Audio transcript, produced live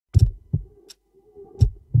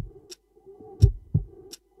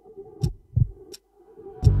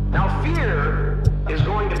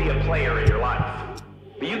player in your life.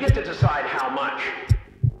 But you get to decide how much.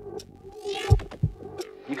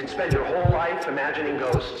 You can spend your whole life imagining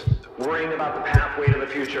ghosts, worrying about the pathway to the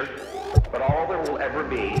future, but all there will ever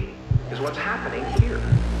be is what's happening here.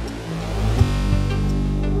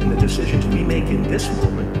 And the decisions we make in this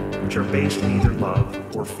moment, which are based in either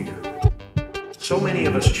love or fear. So many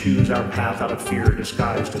of us choose our path out of fear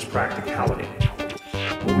disguised as practicality.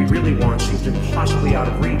 What we really want seems impossibly out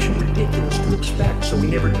of reach and ridiculous to expect, so we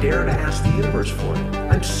never dare to ask the universe for it.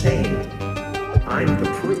 I'm saying, I'm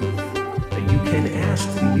the proof that you can ask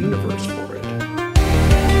the universe for it.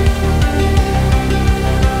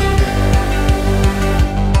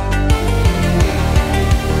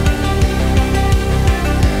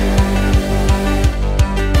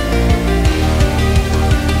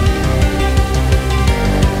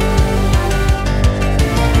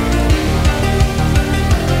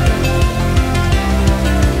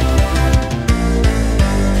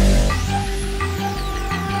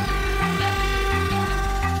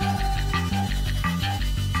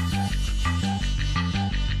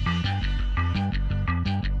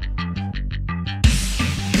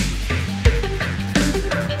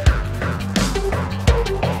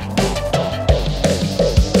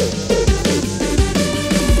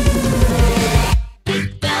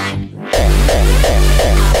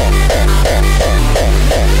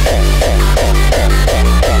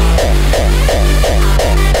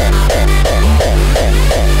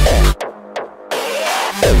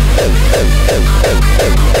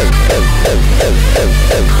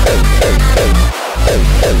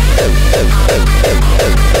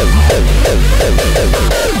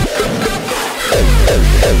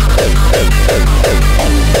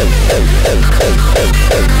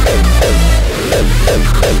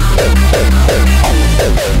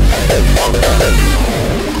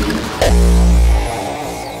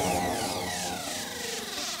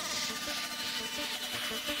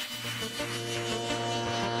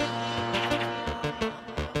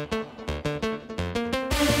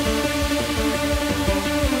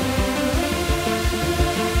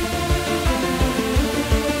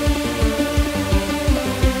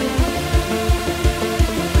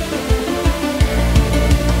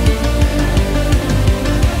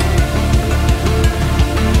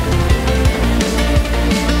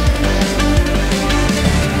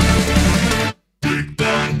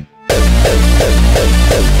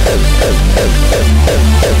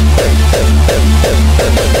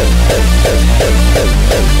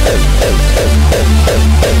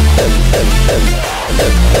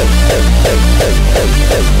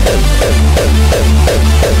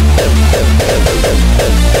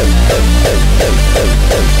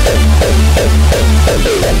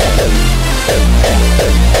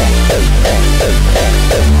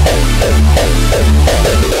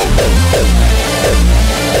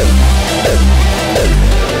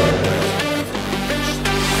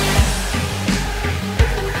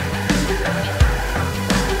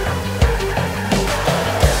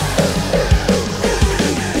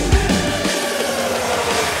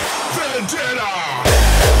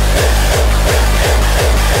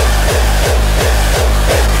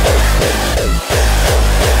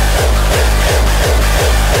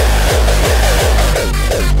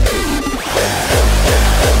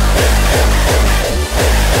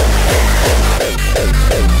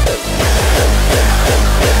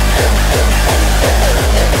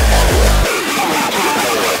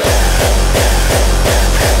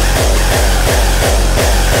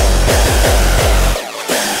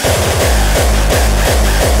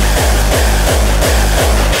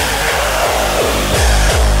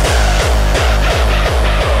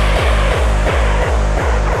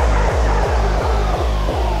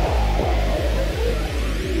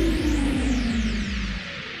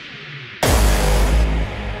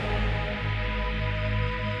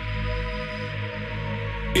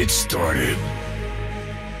 It started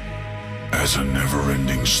as a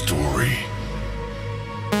never-ending story.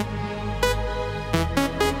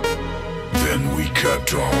 Then we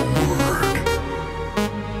kept our word.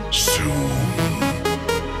 Soon,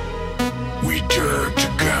 we dared to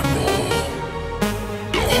gamble.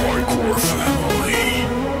 The hardcore family.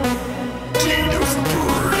 Deed of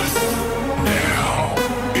birth. Now,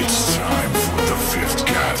 it's time for the fifth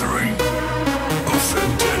gathering of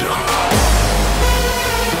Vendetta.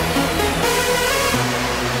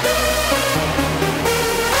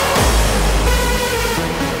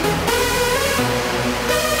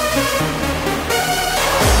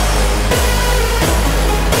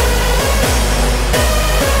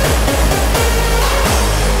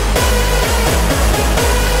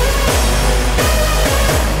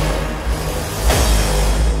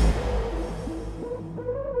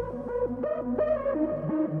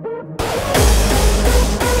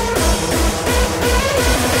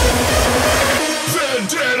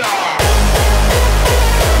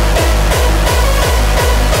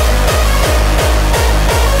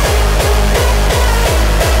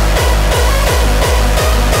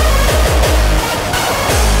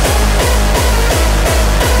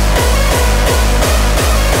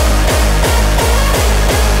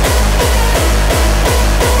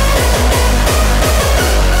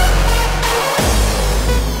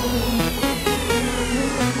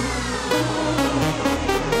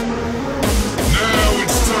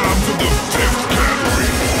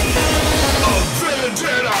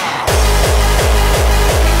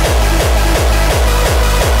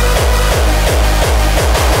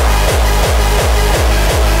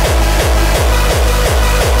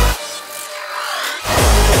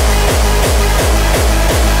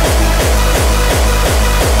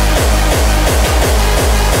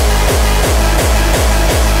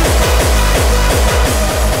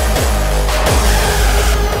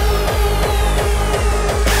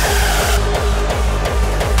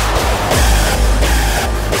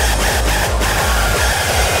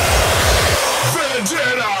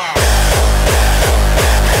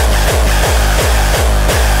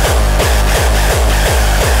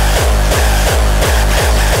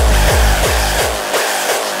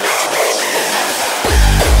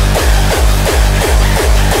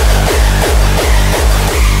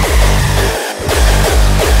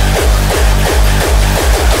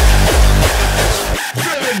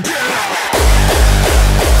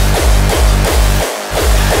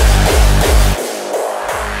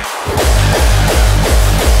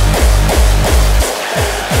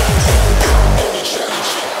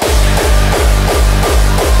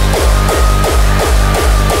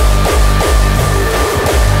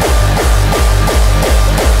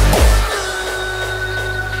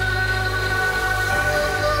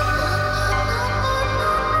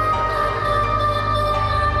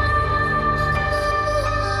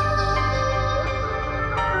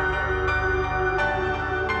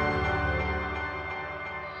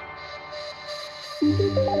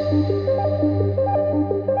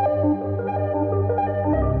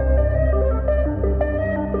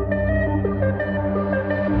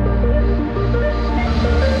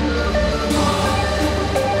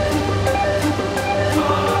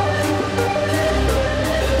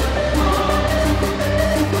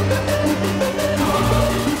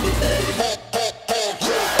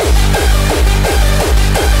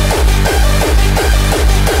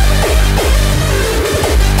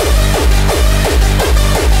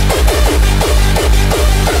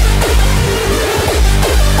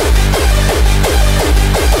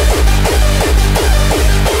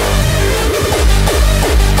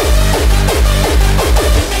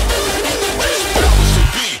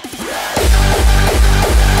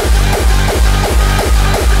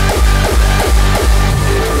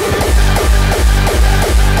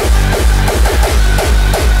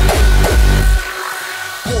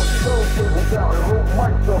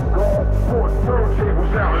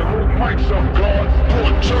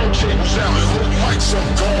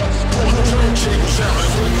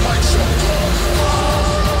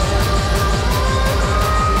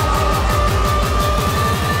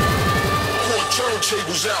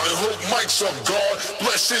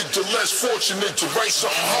 blessed, the less fortunate to write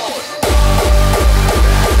something hard.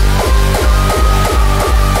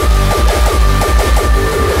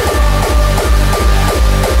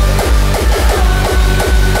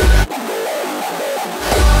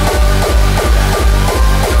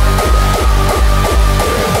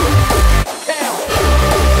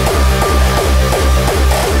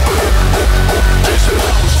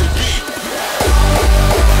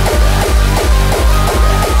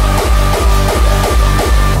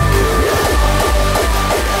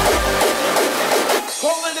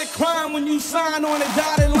 When you sign on a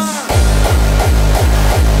dotted line.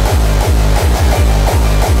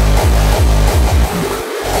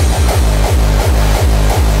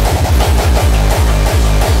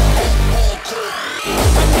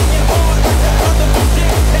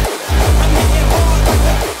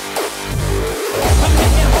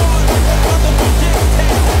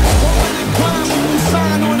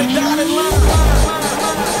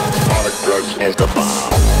 As the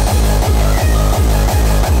bomb.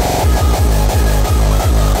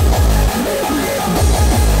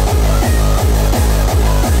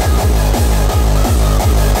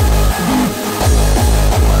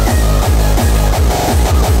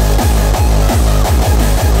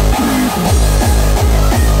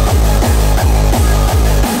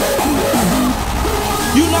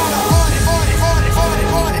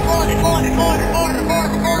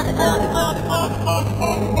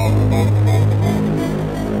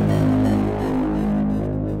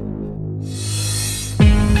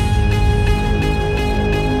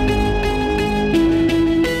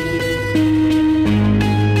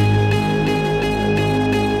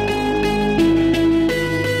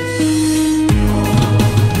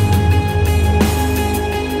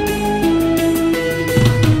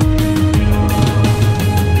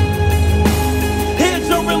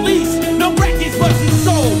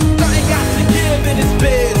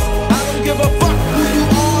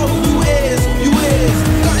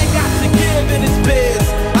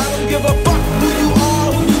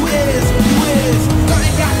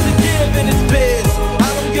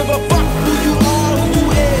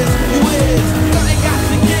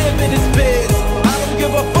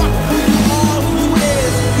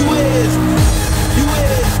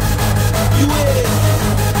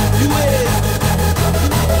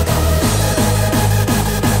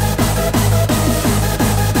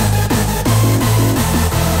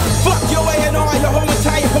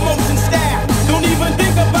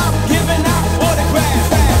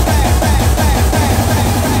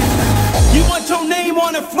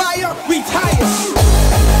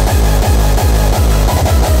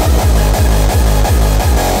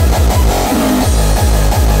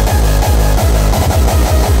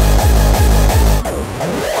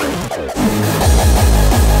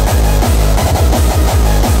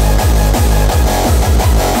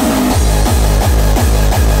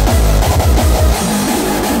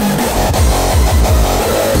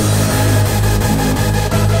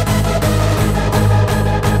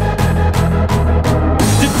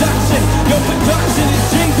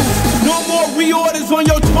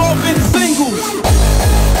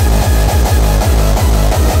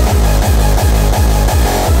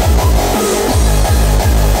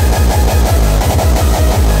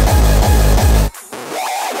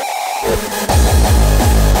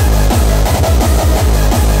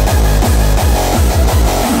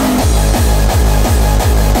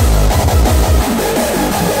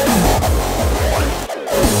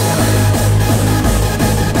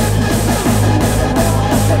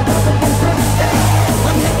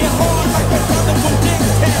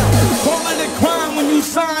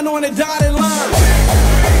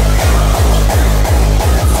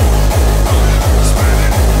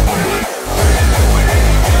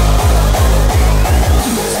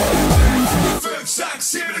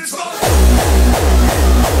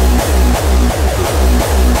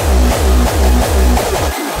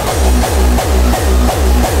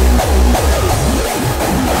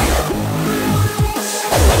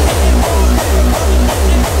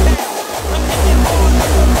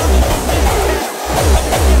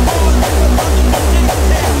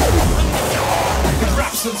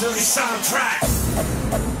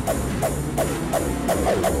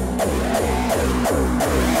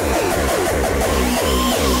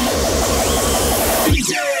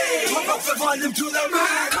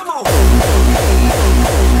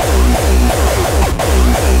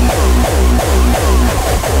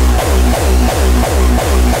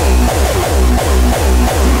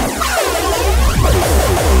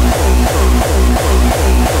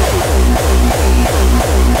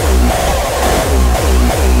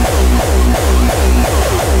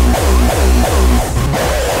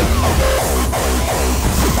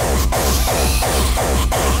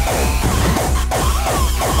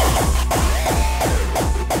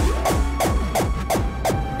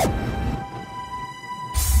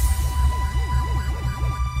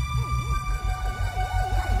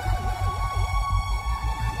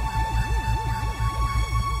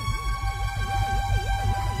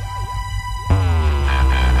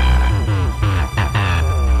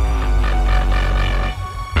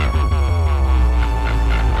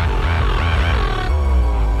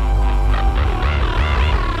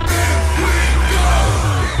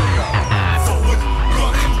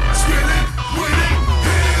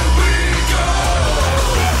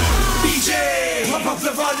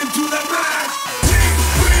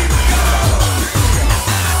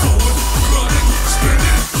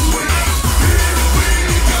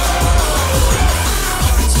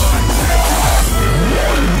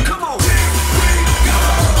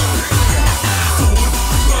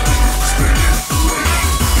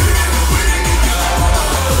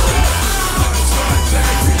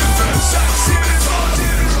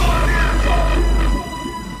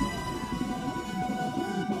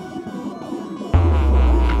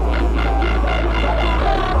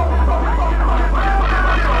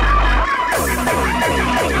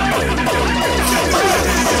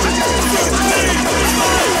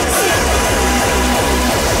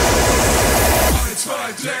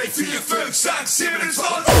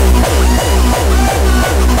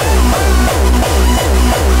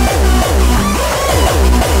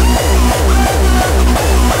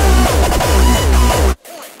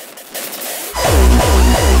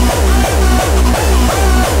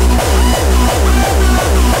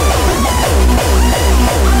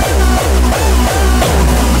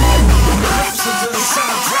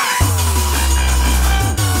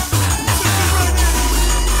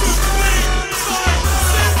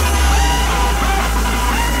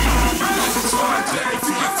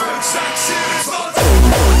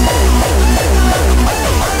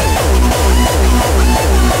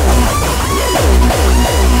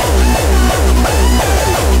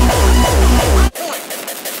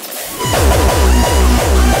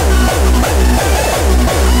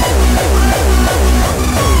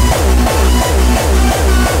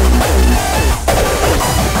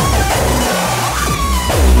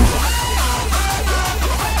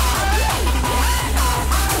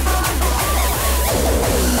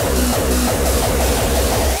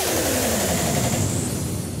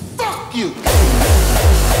 Fuck you.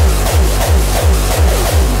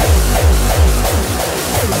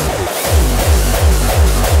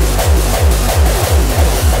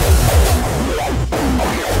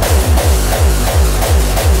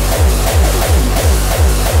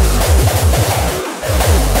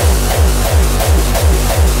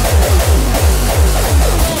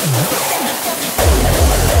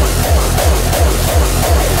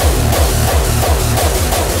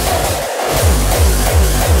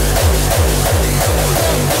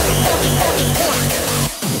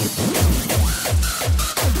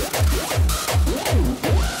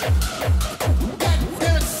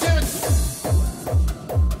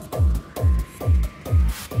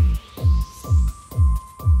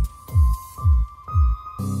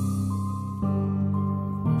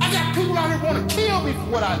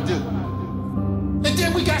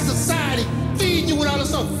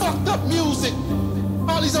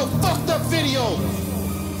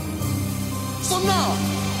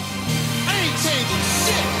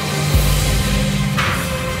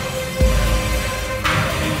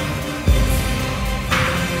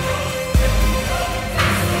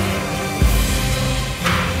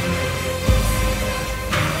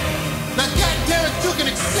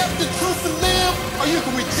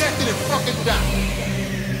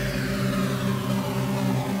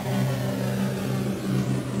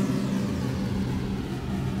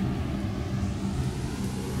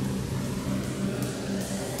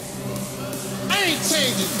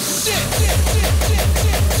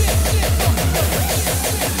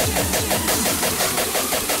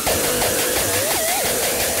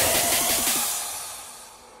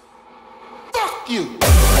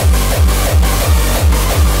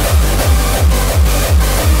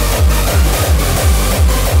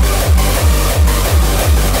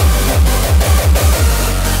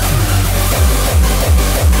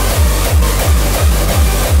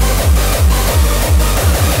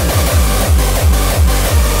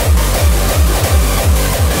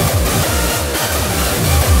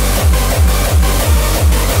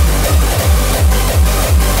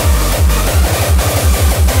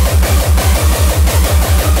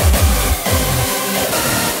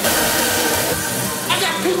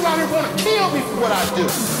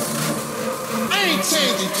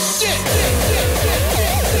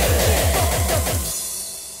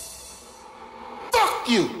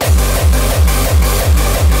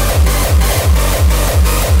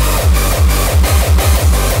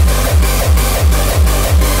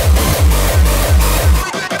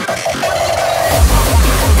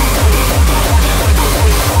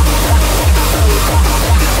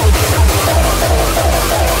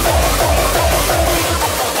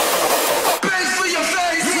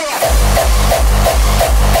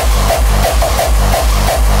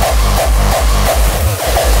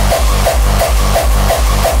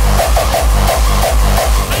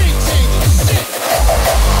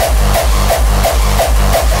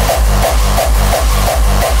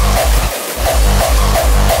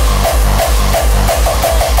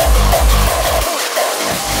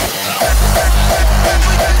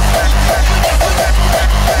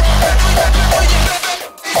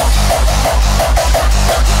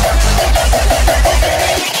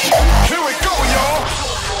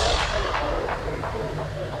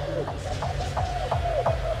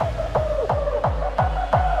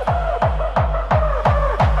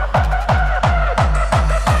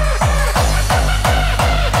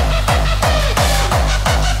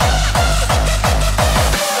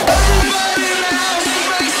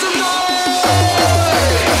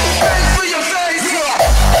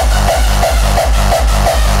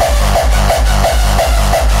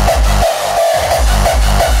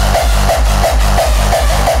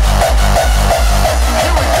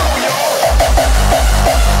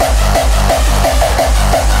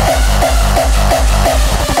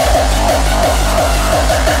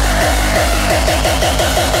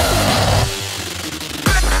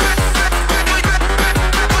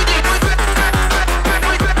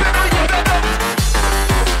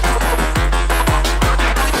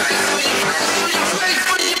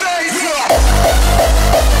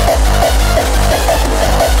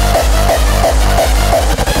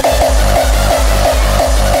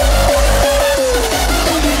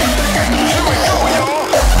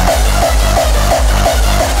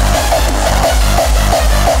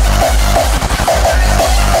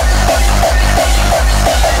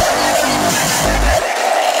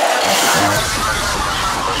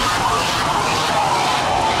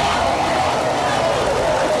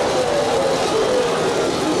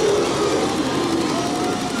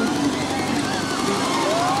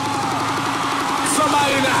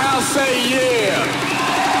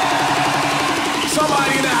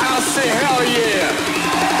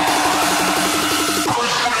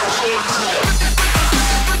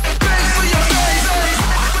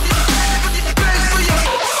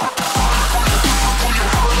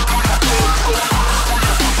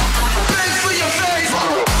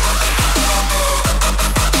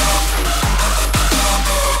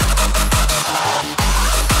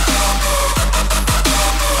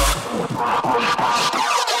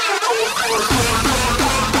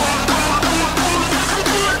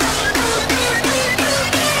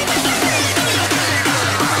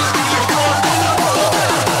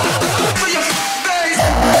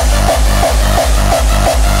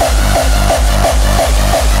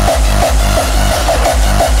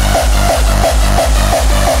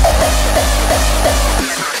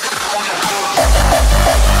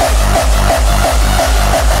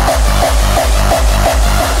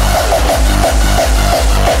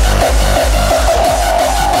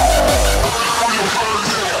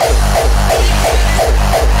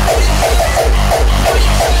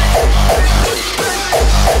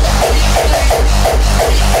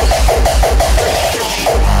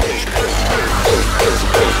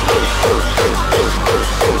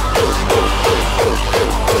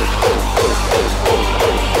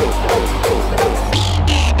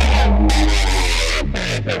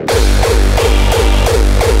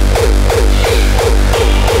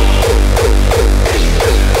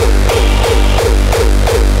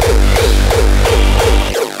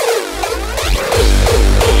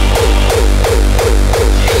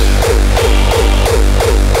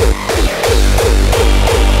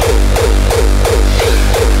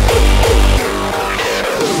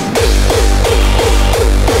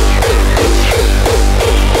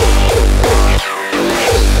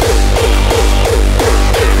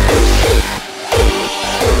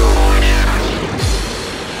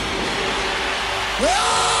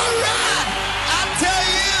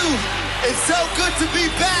 It's so good to be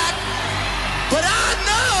back, but I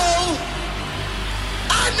know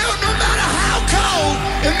no matter how cold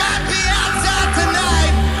it might be outside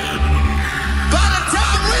tonight, by the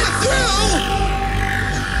time we're through,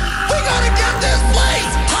 we're gonna get this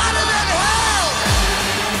place hotter than hell.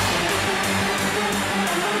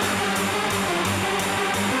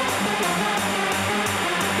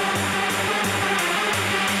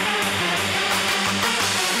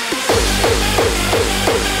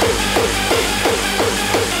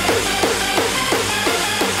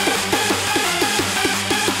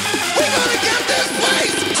 We're gonna get this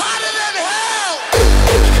place hotter than hell.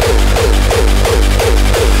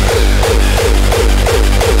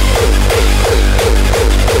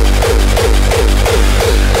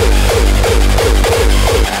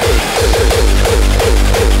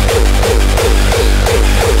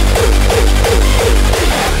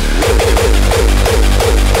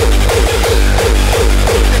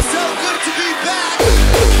 It's so good to be back.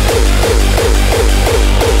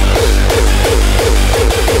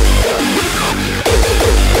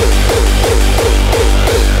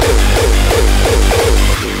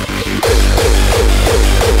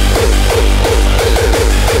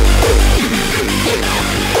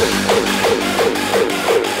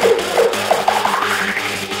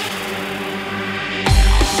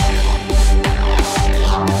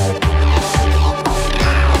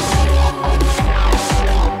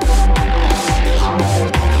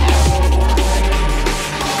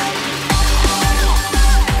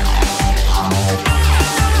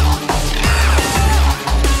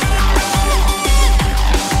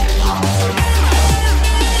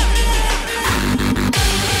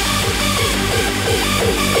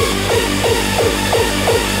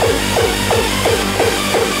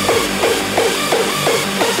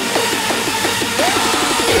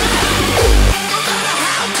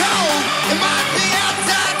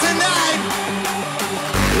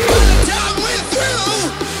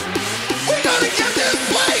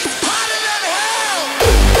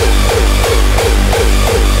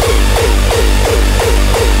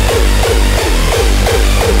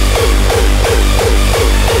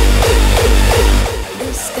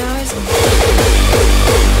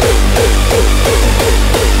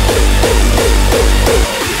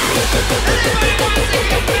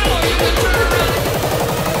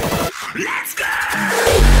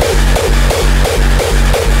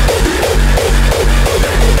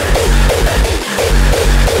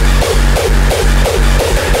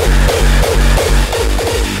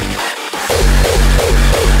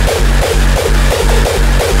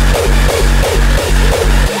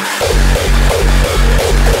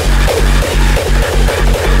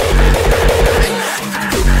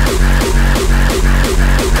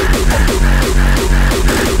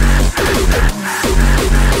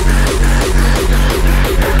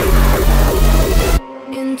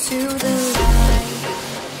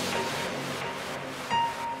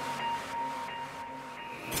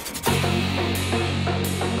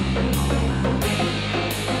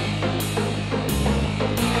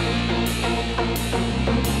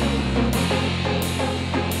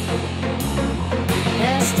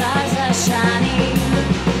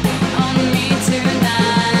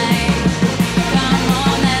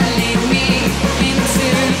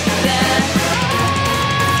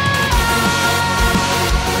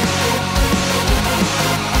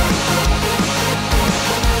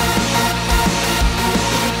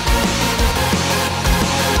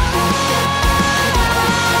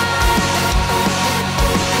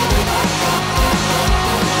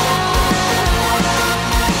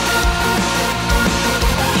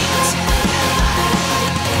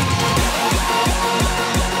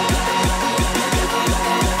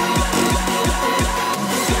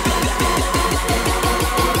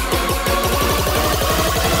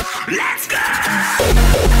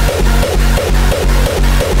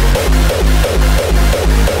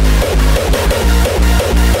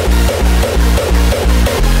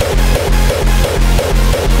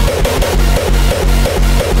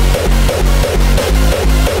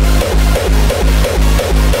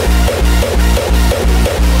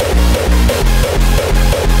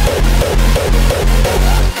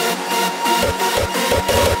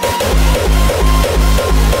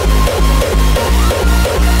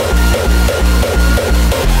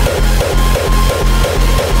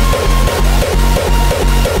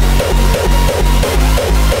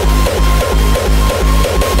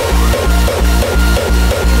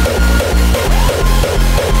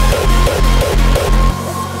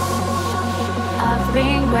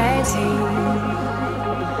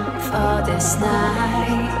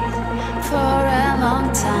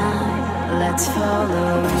 Let's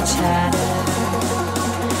follow each other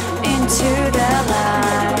into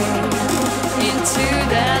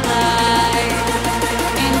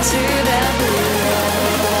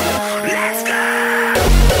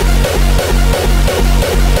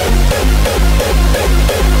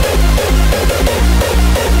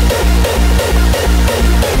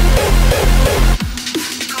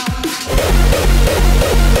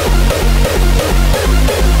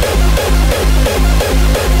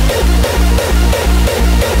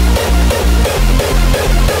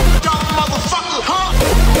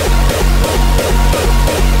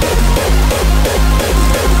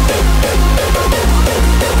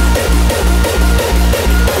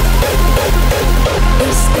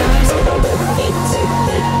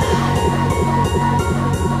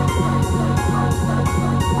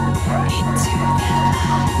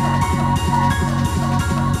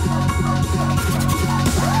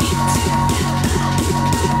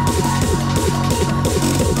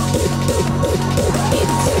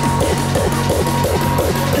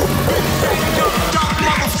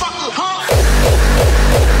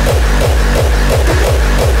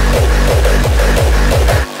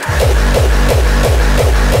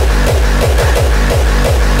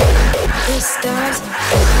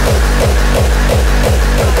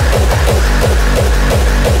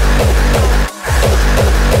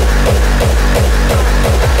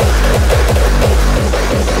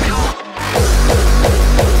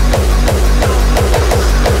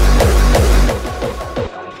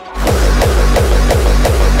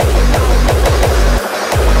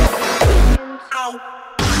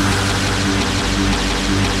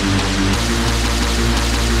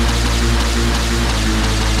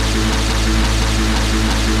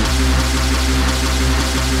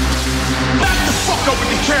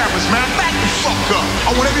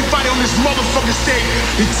I want everybody on this motherfucking stage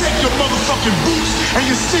to take your motherfucking boots and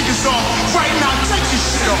your sneakers off right now. Take your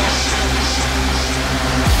shit off.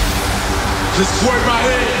 Let's work my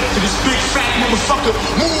head to this big fat motherfucker.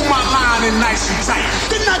 Move my line in nice and tight.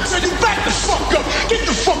 Didn't I tell you back the fuck up? Get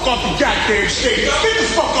the fuck off the goddamn stage. Get the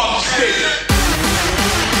fuck off the stage.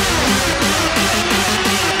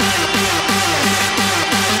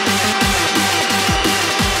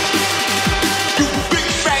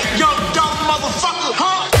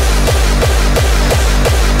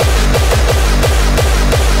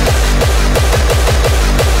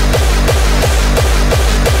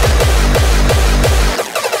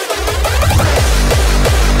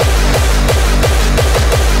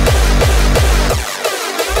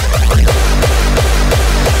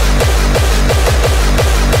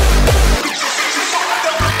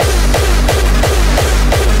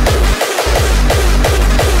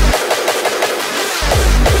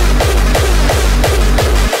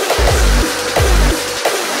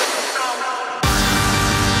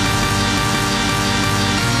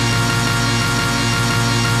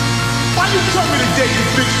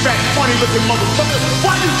 Looking motherfucker,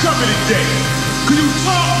 why you coming today? Can you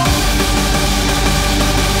talk?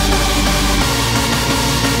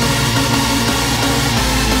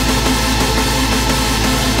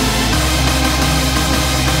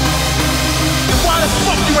 Why the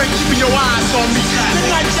fuck you ain't keeping your eyes on me?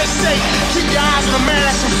 Didn't I just say keep your eyes on the man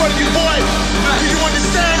that's in front of you, boy? Do you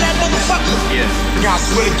understand that, motherfucker? Yeah. God, I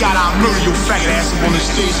swear to God, I'll murder your faggot ass up on the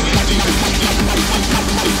stage.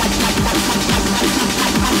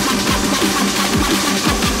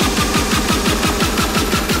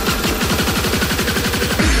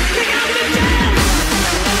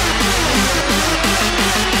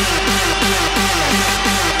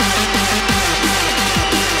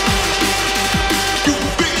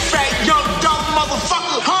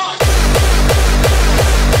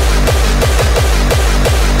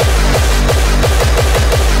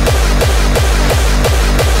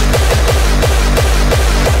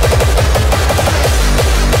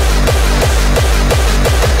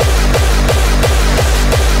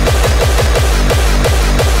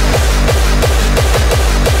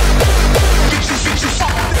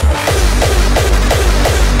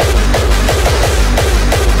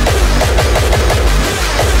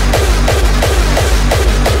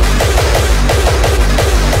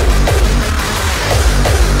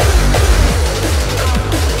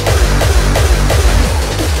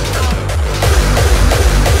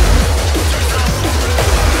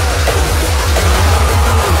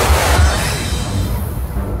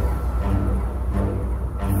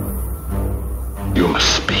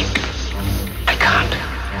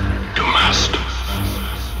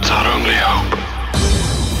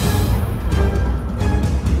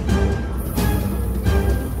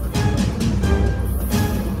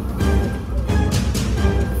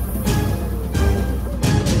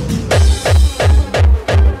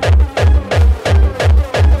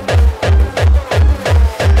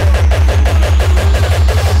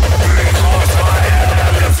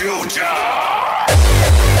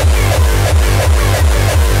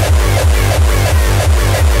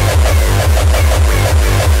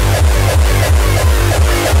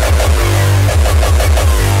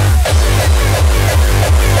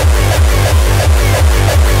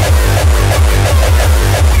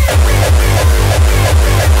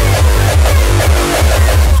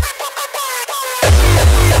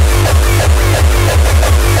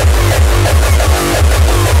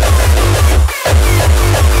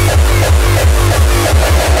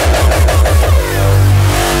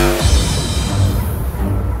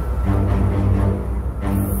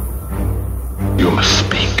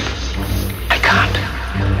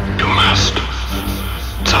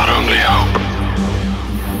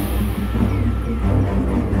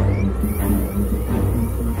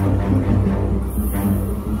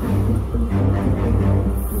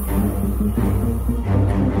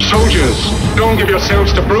 Soldiers, don't give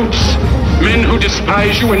yourselves to brutes. Men who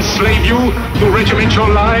despise you, enslave you, who regiment your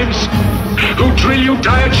lives, who drill you,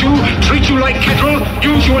 diet you, treat you like cattle,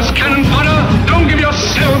 use you as cannon fodder. Don't give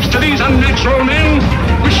yourselves to these unnatural men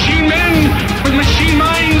with machine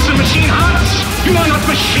minds and machine hearts. You are not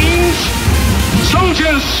machines.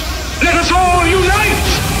 Soldiers, let us all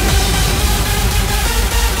unite!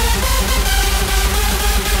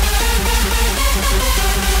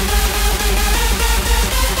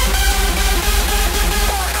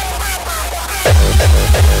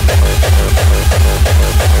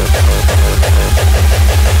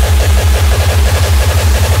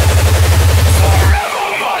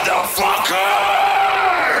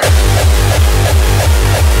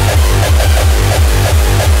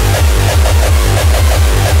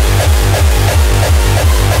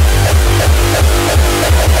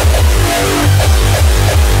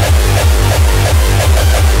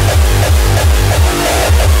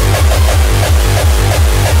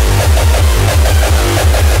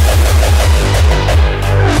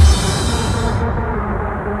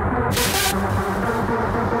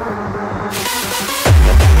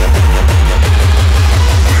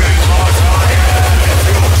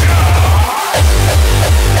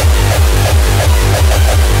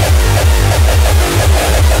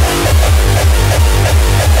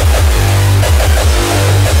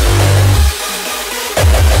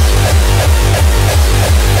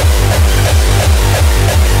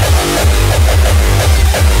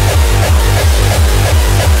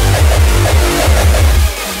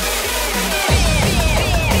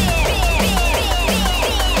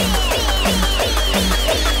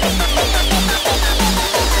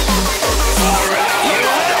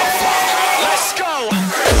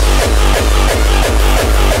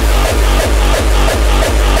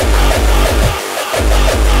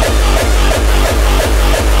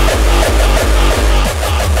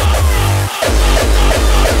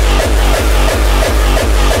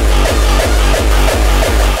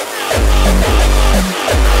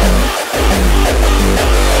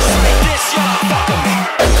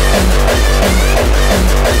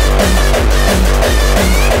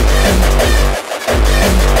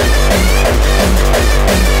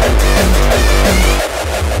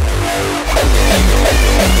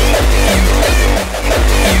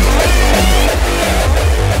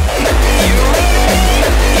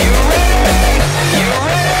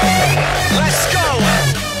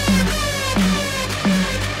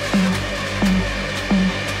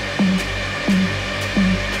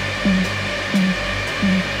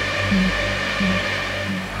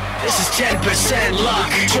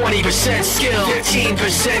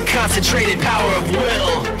 Concentrated power of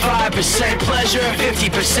will, 5% pleasure,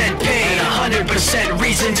 50% pain, 100%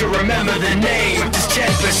 reason to remember the name. Just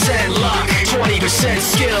 10% luck, 20%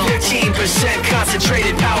 skill, 15%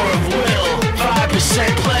 concentrated power of will,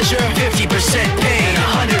 5% pleasure, 50% pain,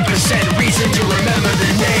 100% reason to remember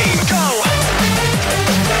the name. Go!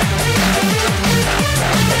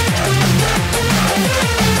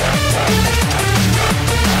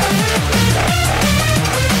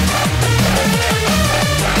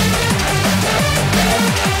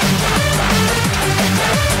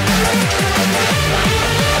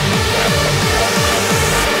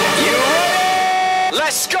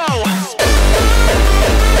 Let's go!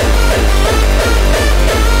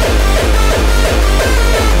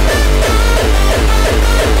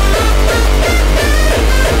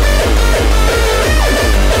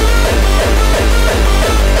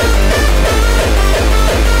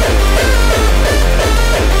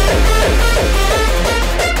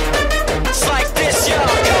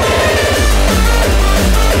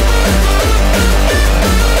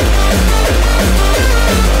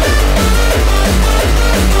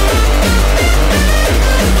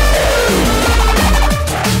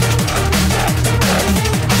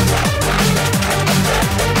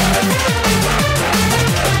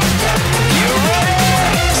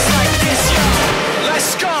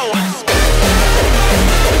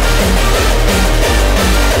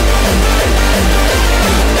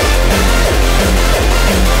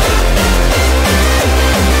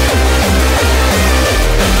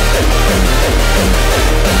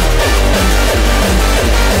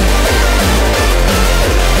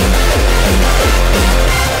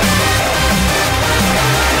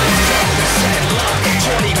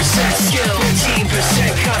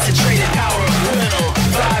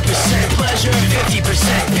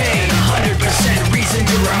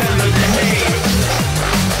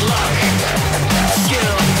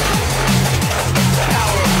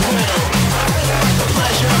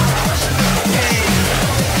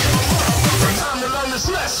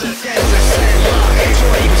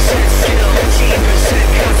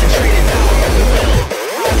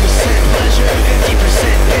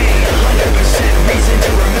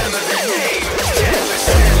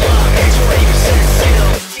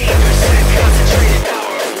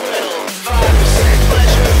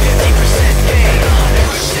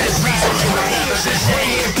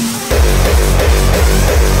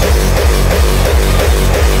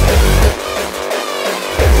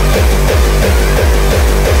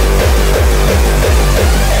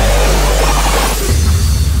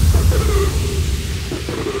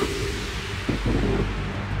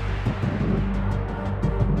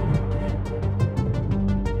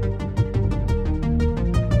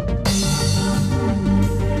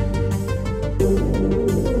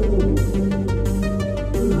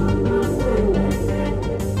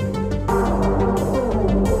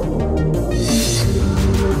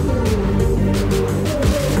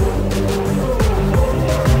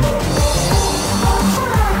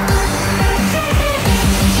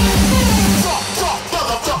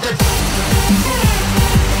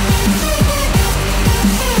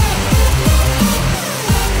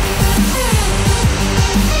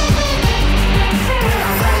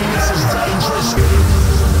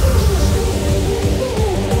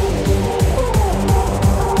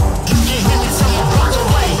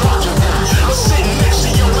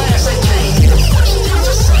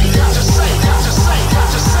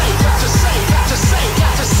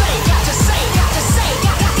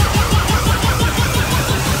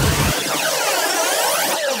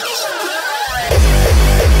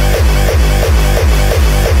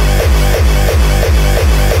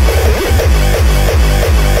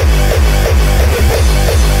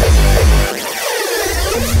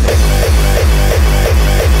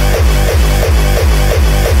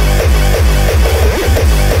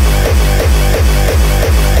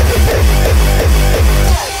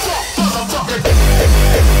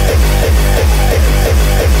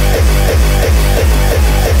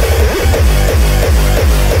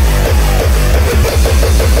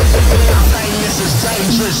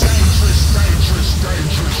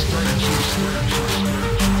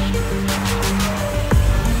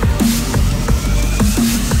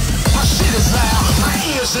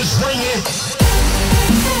 trumpets is ringing.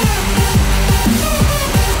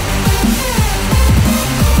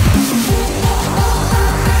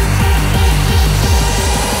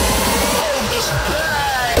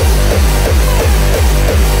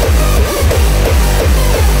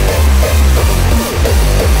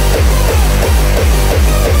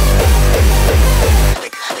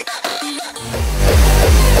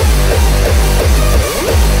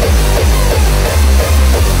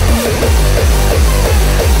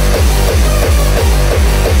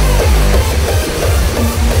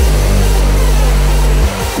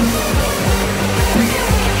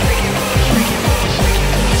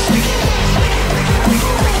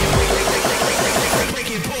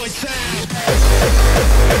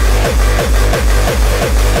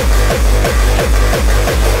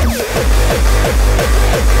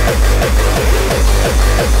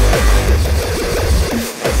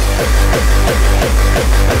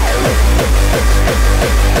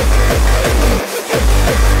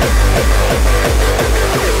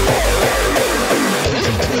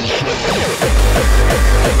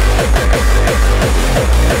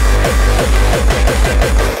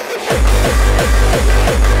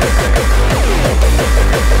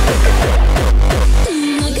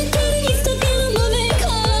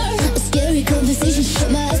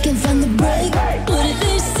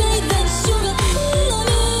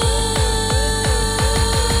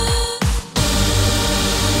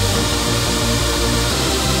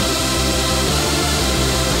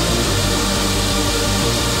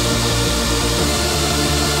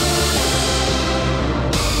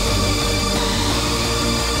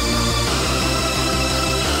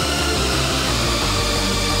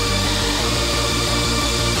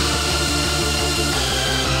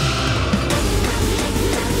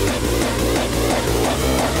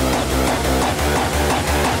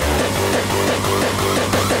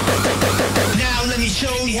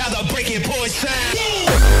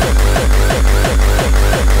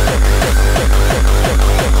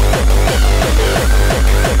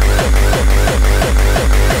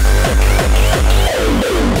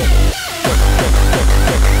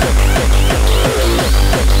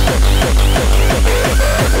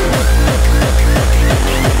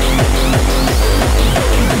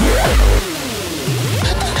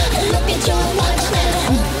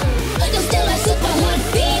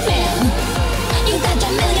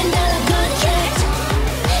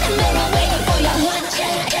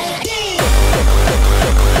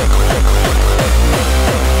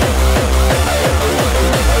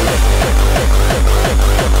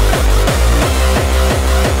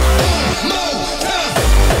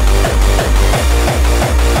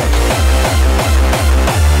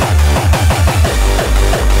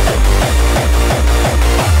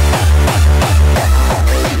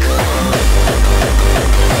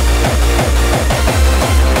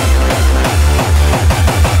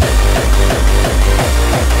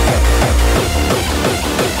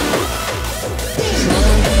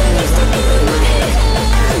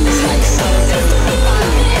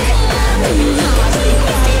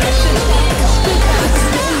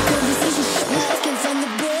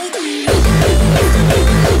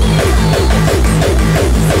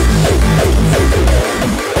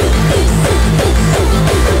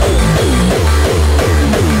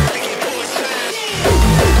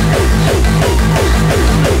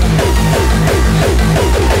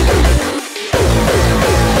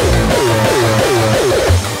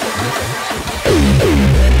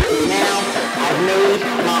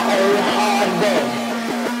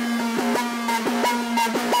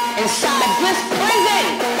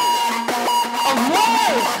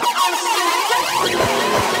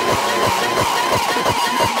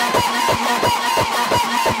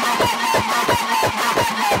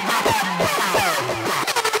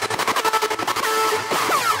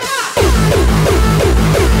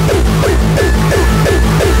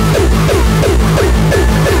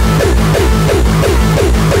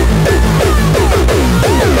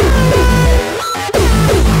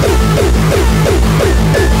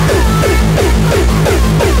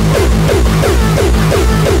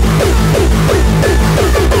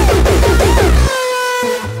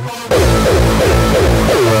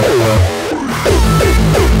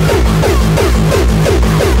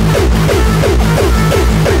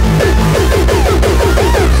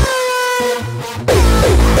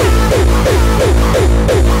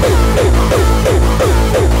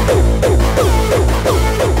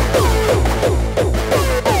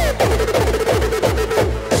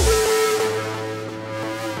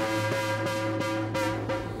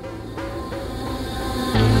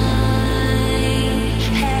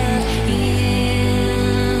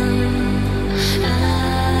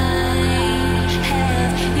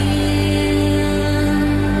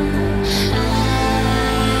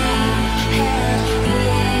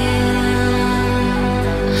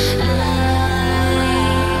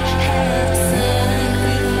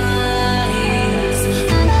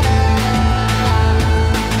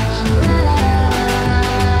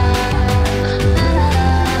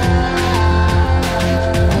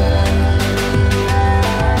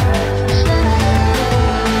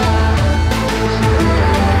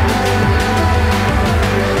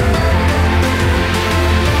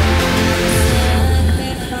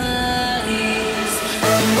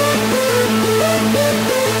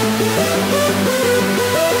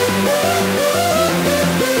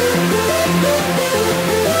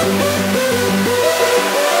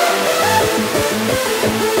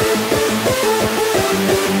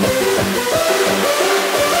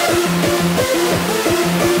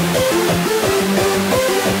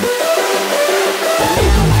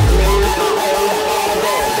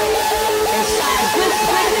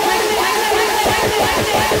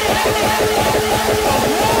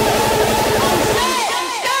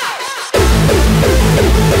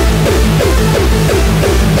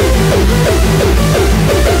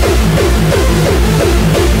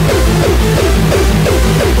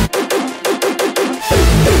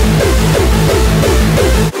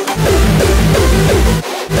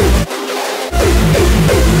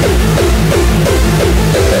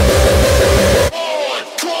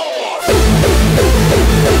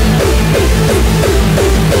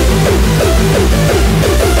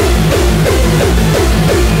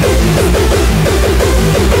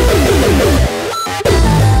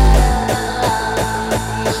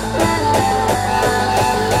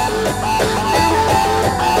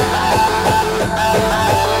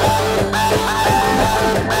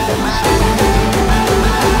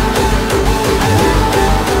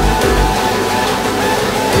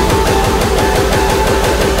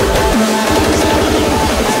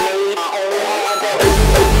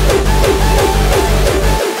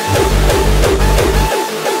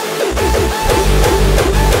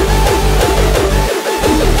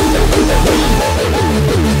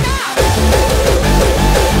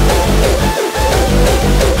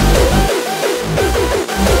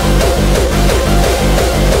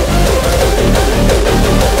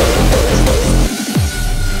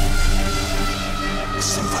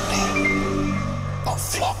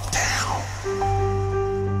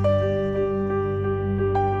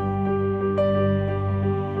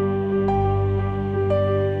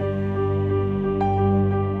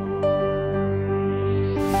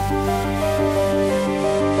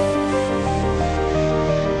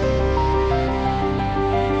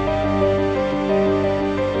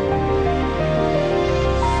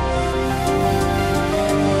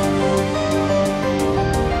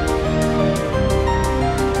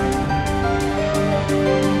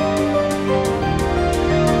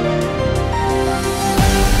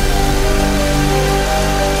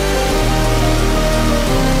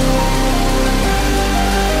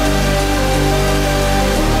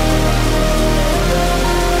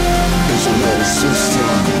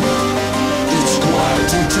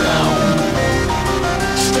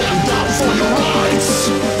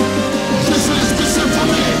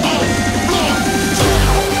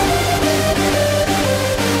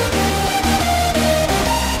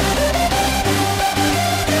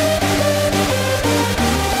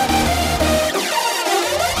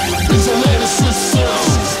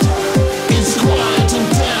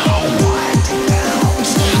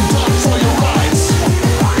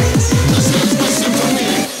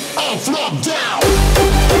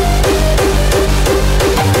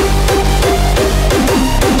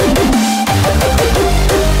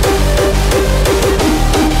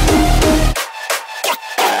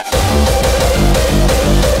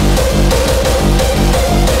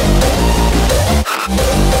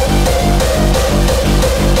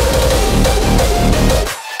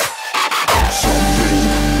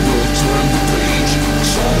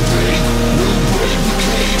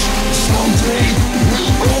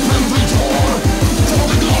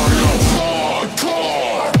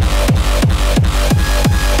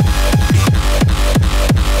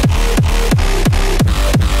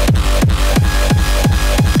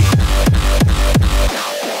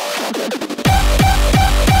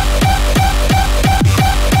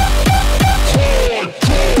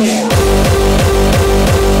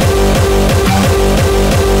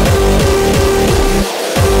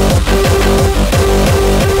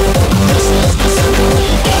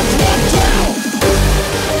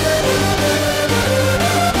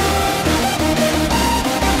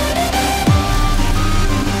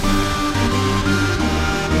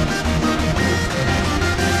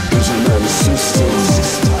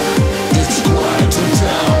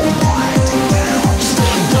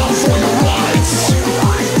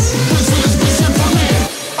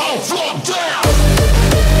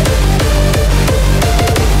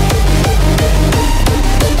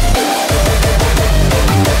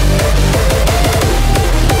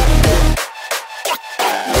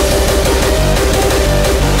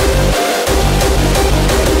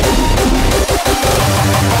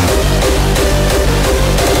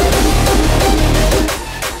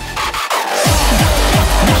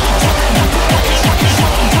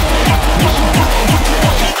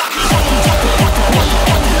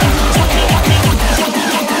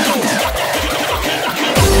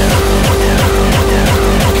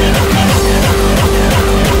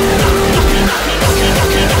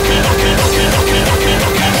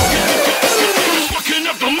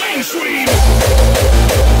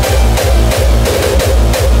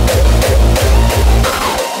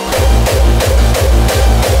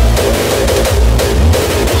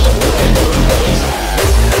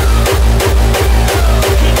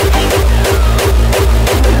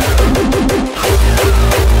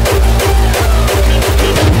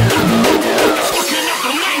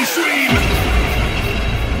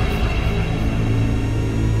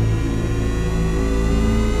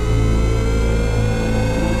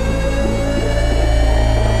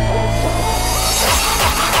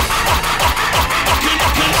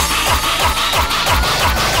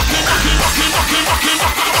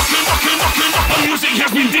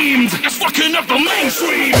 been deemed as fucking up the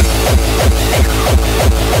mainstream.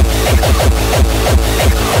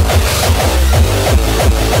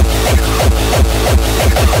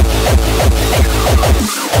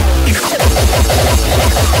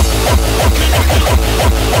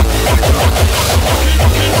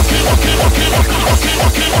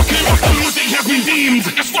 Music has been deemed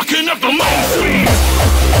as fucking up the mainstream.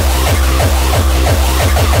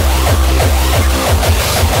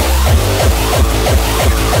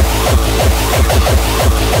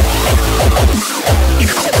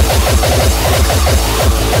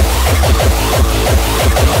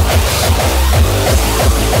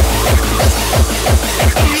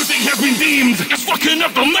 Music has been deemed as fucking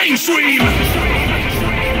up the mainstream.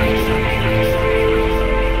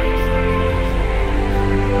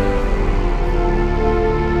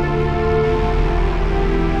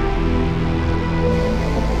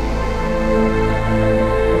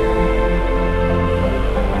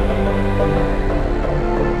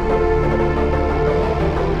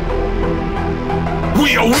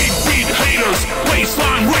 We are weak beat haters,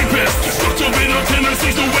 baseline rapists, destructive inner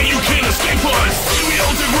tendencies, the way you can't escape us. We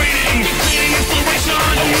all degrading, creating inspiration.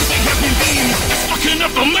 Our music has been deemed as fucking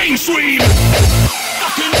up the mainstream.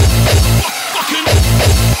 Fucking up the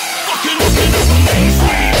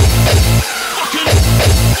mainstream. Fucking up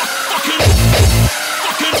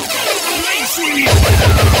the mainstream.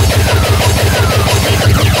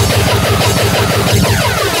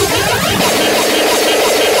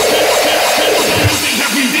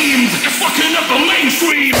 Fucking up the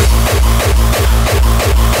mainstream!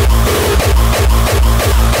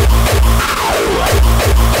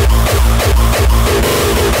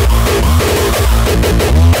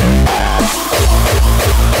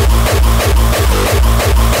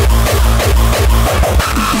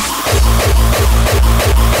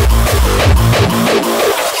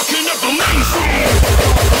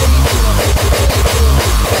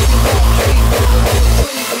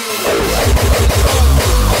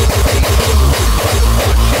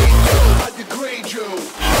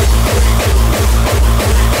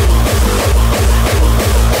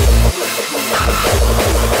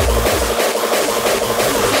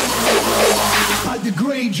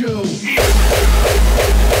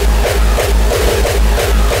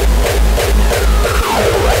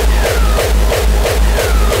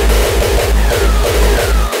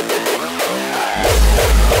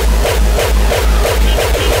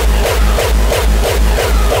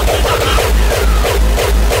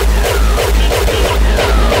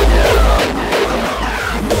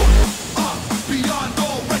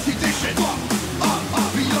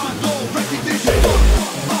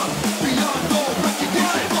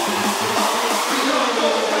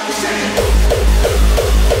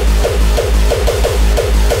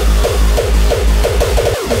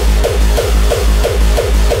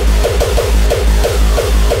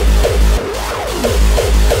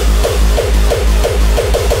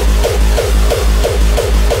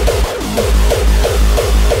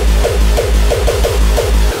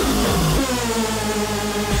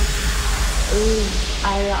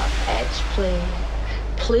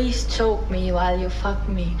 Please choke me while you fuck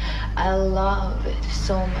me. I love it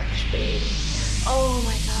so much, baby. Oh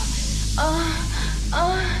my god.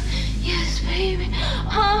 Yes, baby.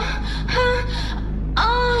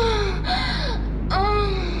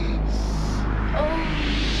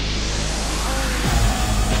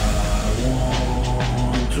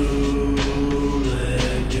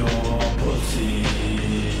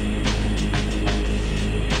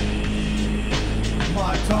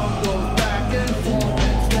 My tongue goes back and forth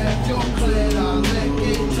and stabs your clit. I lick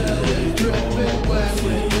it till it's dripping wet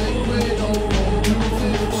with liquid. Oh,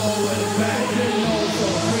 juices flowing back and also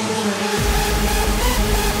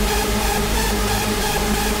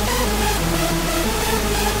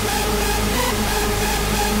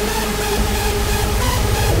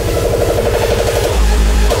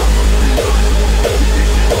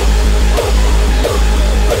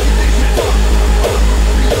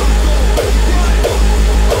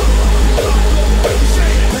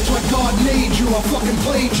I fucking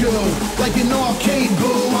played you like an arcade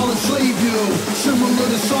boo. I'll enslave you, similar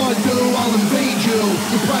to Sardu. I'll invade you,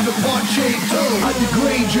 your private part shade too. I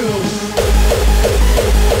degrade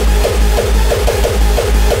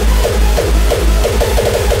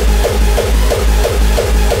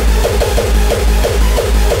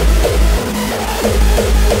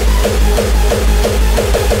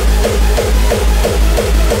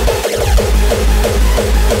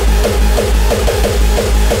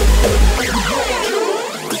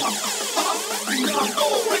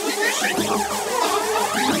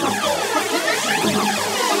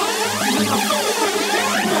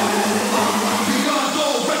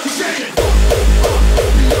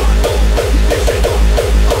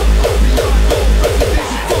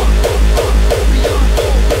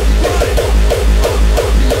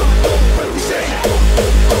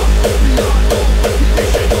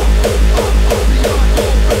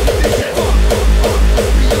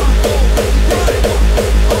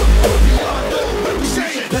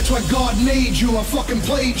That's why God made you, I fucking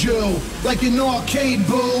played you. Like an arcade,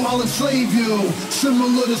 boo, I'll enslave you.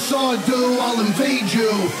 Similar to Sardu, I'll invade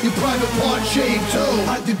you. Your private part shaved too,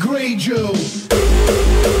 I degrade you.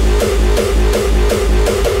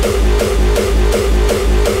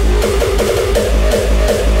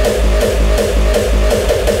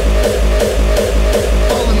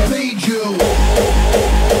 I'll invade you.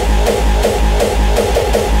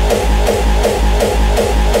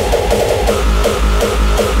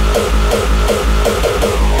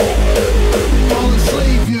 I'll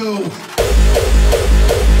enslave you.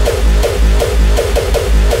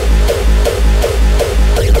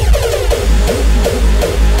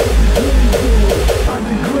 I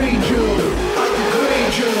degrade you. I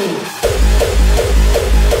degrade you.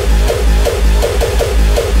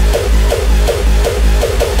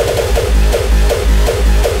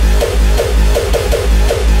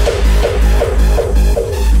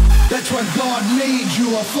 That's why God made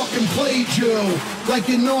you, I fucking played you. Like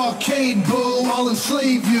an arcade, boo, I'll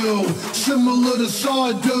enslave you. Similar to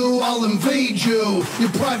Sardu, I'll invade you. Your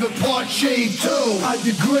private part shaved too, I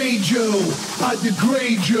degrade you. I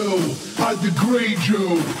degrade you. I degrade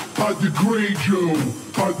you. I degrade you.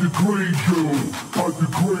 I degrade you. I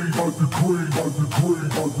degrade, I degrade, I degrade, I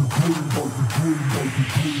degrade, I degrade, I degrade, I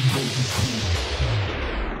degrade.